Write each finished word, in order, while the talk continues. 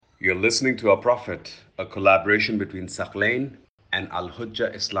You're listening to Our Prophet, a collaboration between Sakhlain and Al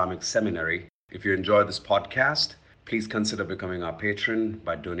Hujjah Islamic Seminary. If you enjoy this podcast, please consider becoming our patron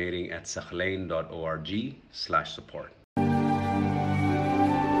by donating at sakhlain.org/support.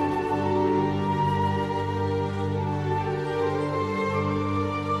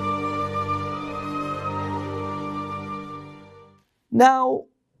 Now,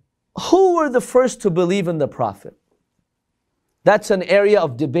 who were the first to believe in the Prophet? That's an area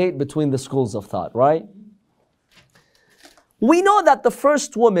of debate between the schools of thought, right? We know that the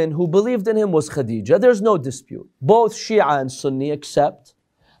first woman who believed in him was Khadija. There's no dispute. Both Shia and Sunni accept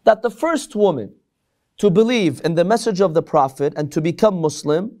that the first woman to believe in the message of the Prophet and to become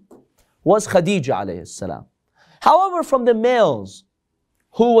Muslim was Khadija alayhi salam. However, from the males,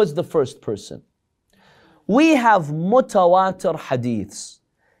 who was the first person? We have mutawatir hadiths,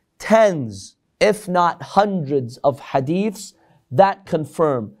 tens, if not hundreds of hadiths that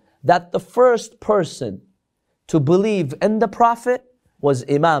confirm that the first person to believe in the Prophet was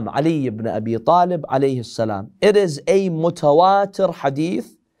Imam Ali ibn Abi Talib alayhi salam. It is a mutawatir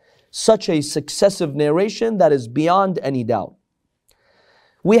hadith, such a successive narration that is beyond any doubt.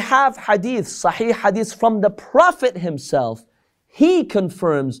 We have hadiths, sahih hadiths from the Prophet himself. He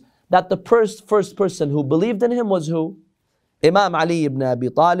confirms that the first person who believed in him was who? Imam Ali ibn Abi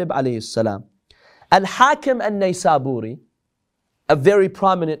Talib alayhi salam. Al-Hakim al-Naysaburi, a very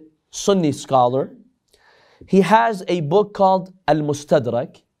prominent Sunni scholar, he has a book called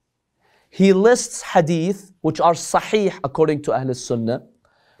Al-Mustadrak. He lists hadith which are sahih according to Ahl Sunnah,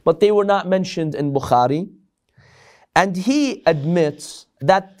 but they were not mentioned in Bukhari. And he admits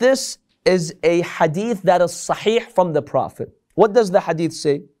that this is a hadith that is sahih from the Prophet. What does the hadith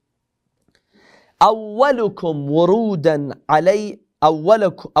say? أولكم ورودا علي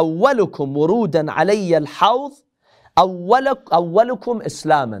الحوض أولكم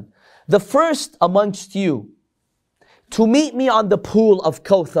إسلاما. The first amongst you to meet me on the pool of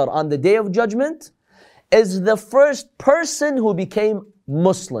Kawthar on the Day of Judgment is the first person who became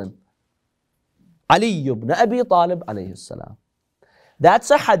Muslim. Ali ibn Abi Talib alayhi salam.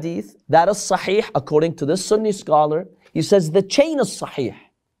 That's a hadith that is sahih according to this Sunni scholar. He says the chain is sahih.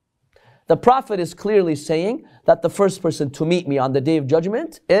 The Prophet is clearly saying that the first person to meet me on the Day of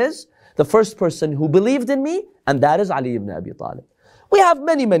Judgment is the first person who believed in me, and that is Ali ibn Abi Talib. We have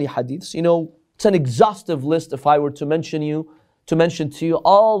many hadiths. You know, it's an exhaustive list if I were to mention to you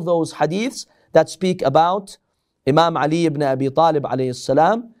all those hadiths that speak about Imam Ali ibn Abi Talib alayhi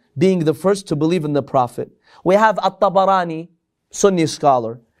salam being the first to believe in the Prophet. We have At-Tabarani, Sunni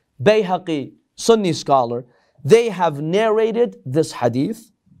scholar, Bayhaqi, Sunni scholar. They have narrated this hadith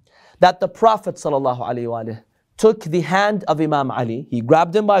that the Prophet ﷺ took the hand of Imam Ali, he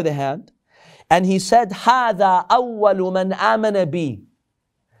grabbed him by the hand, and he said, هَذَا أَوَّلُ مَنْ آمَنَ بِي.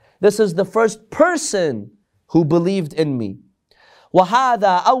 This is the first person who believed in me.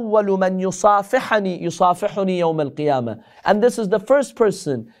 وَهَذَا أَوَّلُ مَنْ يُصَافِحُنِي يَوْمَ الْقِيَامَةِ. And this is the first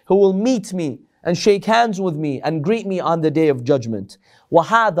person who will meet me and shake hands with me and greet me on the Day of Judgment.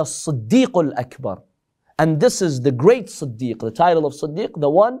 وَهَذَا الصِّدِّيقُ الْأَكْبَرُ. And this is the great Siddiq, the title of Siddiq, the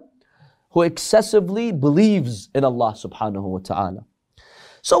one who excessively believes in Allah subhanahu wa ta'ala.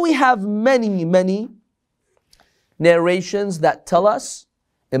 So we have many narrations that tell us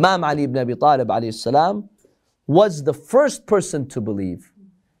Imam Ali ibn Abi Talib alayhi salam was the first person to believe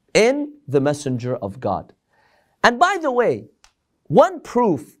in the Messenger of God. And by the way, one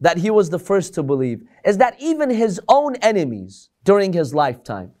proof that he was the first to believe is that even his own enemies during his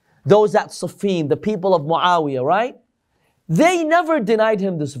lifetime, those at Siffin, the people of Muawiyah, right? They never denied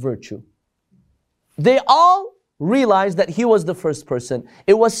him this virtue. They all realized that he was the first person.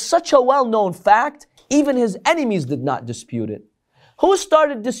 It was such a well-known fact, even his enemies did not dispute it. Who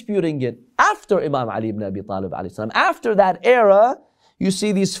started disputing it? After Imam Ali ibn Abi Talib alayhi salam. After that era, you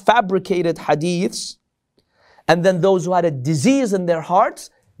see these fabricated hadiths, and then those who had a disease in their hearts,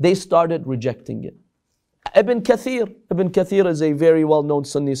 they started rejecting it. Ibn Kathir is a very well-known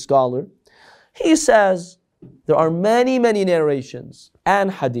Sunni scholar. He says there are many narrations and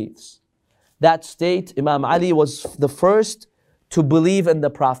hadiths that state Imam Ali was the first to believe in the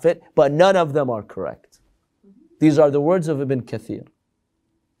Prophet, but none of them are correct. These are the words of Ibn Kathir.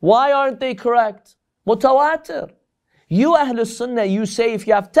 Why aren't they correct? Mutawatir. You Ahlul Sunnah, you say if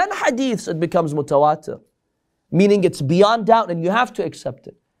you have 10 hadiths, it becomes mutawatir. Meaning it's beyond doubt and you have to accept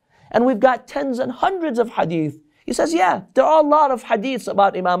it. And we've got tens and hundreds of hadith. He says, yeah, there are a lot of hadiths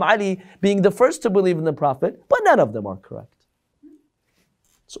about Imam Ali being the first to believe in the Prophet, but none of them are correct.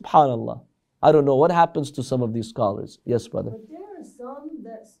 Subhanallah. I don't know what happens to some of these scholars. Yes, brother. But there are some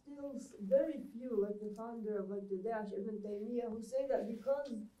that still, very few, like the founder of like the Daesh, Ibn Taymiyyah, who say that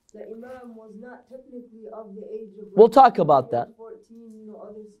because Islam was not technically of the age of... We'll talk about that. 14,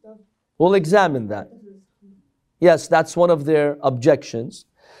 other stuff. We'll examine that. Yes, that's one of their objections.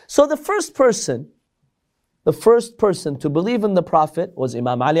 So the first person to believe in the Prophet was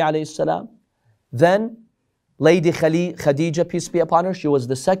Imam Ali alayhi salam. Then Lady Khadija, peace be upon her, she was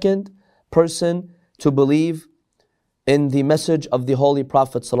the second person to believe in the message of the Holy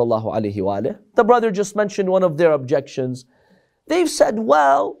Prophet sallallahu alaihi wasallam. The brother just mentioned one of their objections. They've said,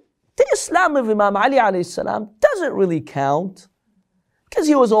 well, the Islam of Imam Ali alayhi salam doesn't really count because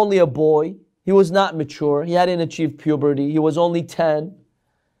he was only a boy. He was not mature. He hadn't achieved puberty. He was only 10.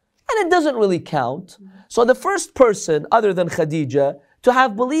 And it doesn't really count. So the first person, other than Khadija, to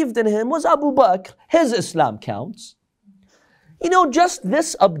have believed in him was Abu Bakr. His Islam counts. You know, just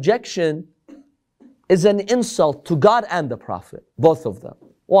this objection is an insult to God and the Prophet, both of them.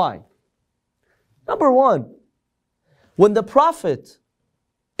 Why? Number one, when the Prophet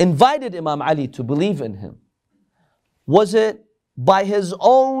invited Imam Ali to believe in him, was it by his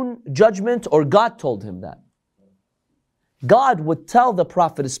own judgment or God told him that? God would tell the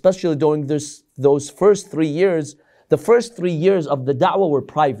Prophet, especially during those first 3 years, the first 3 years of the da'wah were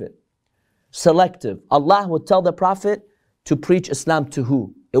private, selective. Allah would tell the Prophet to preach Islam to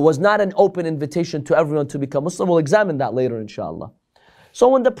who? It was not an open invitation to everyone to become Muslim. We'll examine that later, inshallah. So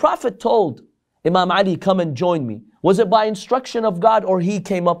when the Prophet told Imam Ali, come and join me, was it by instruction of God or he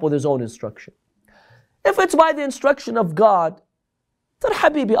came up with his own instruction? If it's by the instruction of God, then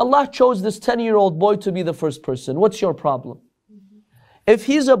Habibi, Allah chose this 10-year-old boy to be the first person. What's your problem? If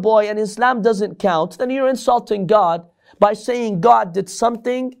he's a boy and Islam doesn't count, then you're insulting God by saying God did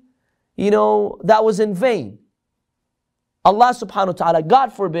something, that was in vain. Allah subhanahu wa ta'ala,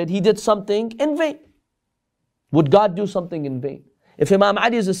 God forbid, he did something in vain. Would God do something in vain? If Imam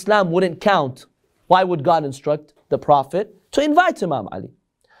Ali's Islam wouldn't count, why would God instruct the Prophet to invite Imam Ali?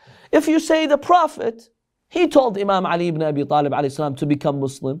 If you say the Prophet, he told Imam Ali ibn Abi Talib alayhi salam to become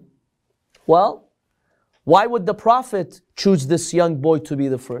Muslim, well, why would the Prophet choose this young boy to be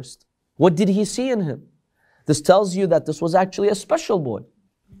the first? What did he see in him? This tells you that this was actually a special boy.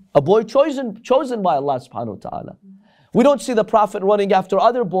 A boy chosen by Allah subhanahu wa ta'ala. We don't see the Prophet running after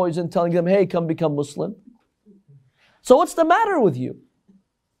other boys and telling them, hey, come become Muslim. So what's the matter with you?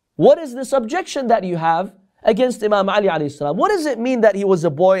 What is this objection that you have against Imam Ali alayhi salam? What does it mean that he was a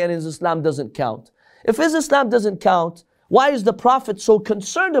boy and his Islam doesn't count? If his Islam doesn't count, why is the Prophet so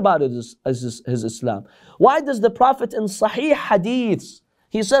concerned about his Islam? Why does the Prophet in Sahih Hadiths,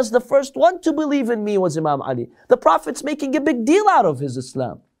 he says the first one to believe in me was Imam Ali. The Prophet's making a big deal out of his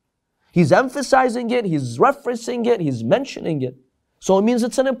Islam. He's emphasizing it, he's referencing it, he's mentioning it. So it means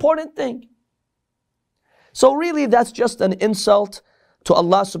it's an important thing. So really that's just an insult to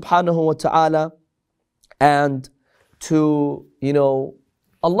Allah subhanahu wa ta'ala and to,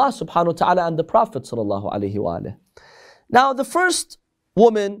 Allah subhanahu wa ta'ala and the Prophet sallallahu alayhi wa alayhi. Now the first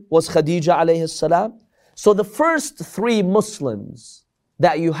woman was Khadija alayhi salam. So the first 3 Muslims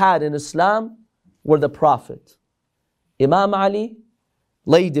that you had in Islam were the Prophet, Imam Ali,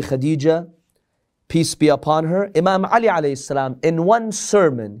 Lady Khadija, peace be upon her. Imam Ali alayhi salam, in one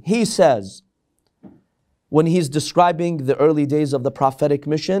sermon, he says, when he's describing the early days of the prophetic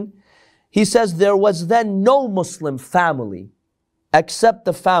mission, he says, there was then no Muslim family except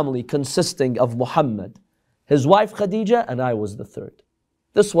the family consisting of Muhammad, his wife Khadija, and I was the third.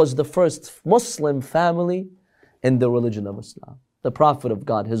 This was the first Muslim family in the religion of Islam. The Prophet of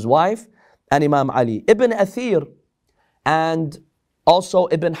God, his wife, and Imam Ali. Ibn Athir and also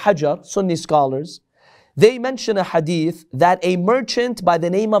Ibn Hajar, Sunni scholars, they mention a hadith that a merchant by the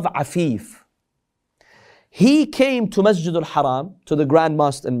name of Afif, he came to Masjid al-Haram, to the Grand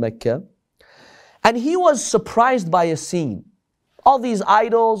Mosque in Mecca, and he was surprised by a scene. All these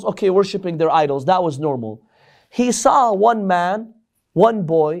idols, worshipping their idols, that was normal. He saw one man, one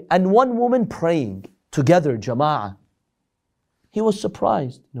boy, and one woman praying together, jama'ah. He was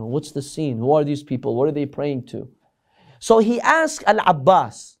surprised. What's the scene? Who are these people? What are they praying to? So he asked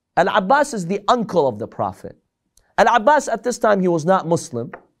Al-Abbas. Al-Abbas is the uncle of the Prophet. Al-Abbas at this time, he was not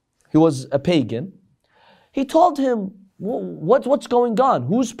Muslim. He was a pagan. He told him, what's going on?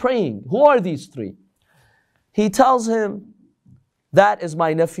 Who's praying? Who are these 3? He tells him, that is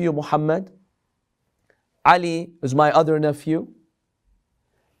my nephew Muhammad. Ali is my other nephew.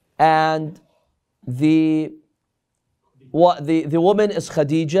 And the woman is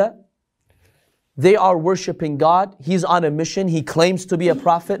Khadija. They are worshipping God. He's on a mission. He claims to be a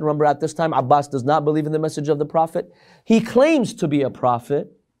prophet. Remember, at this time, Abbas does not believe in the message of the Prophet. He claims to be a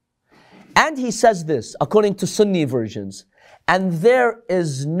prophet. And he says this, according to Sunni versions, and there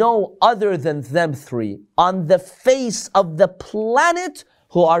is no other than them 3 on the face of the planet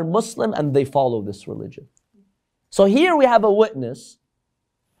who are Muslim and they follow this religion. So here we have a witness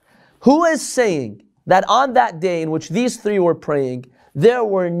who is saying that on that day in which these three were praying, there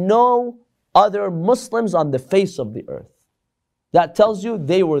were no other Muslims on the face of the earth. That tells you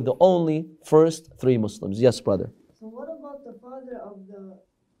they were the only first three Muslims. Yes, brother. So what about the father of the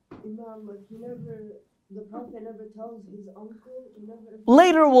Imam? Like the Prophet never tells his uncle.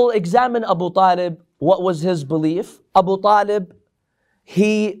 Later we'll examine Abu Talib, what was his belief. Abu Talib,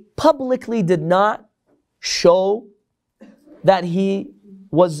 he publicly did not show that he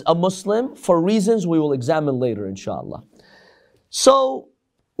was a Muslim for reasons we will examine later, inshallah. So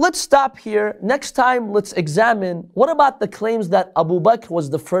let's stop here. Next time, let's examine what about the claims that Abu Bakr was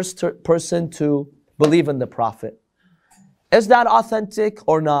the first person to believe in the Prophet. Is that authentic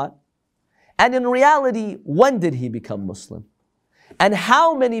or not? And in reality, when did he become Muslim? And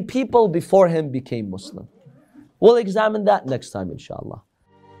how many people before him became Muslim? We'll examine that next time, inshallah.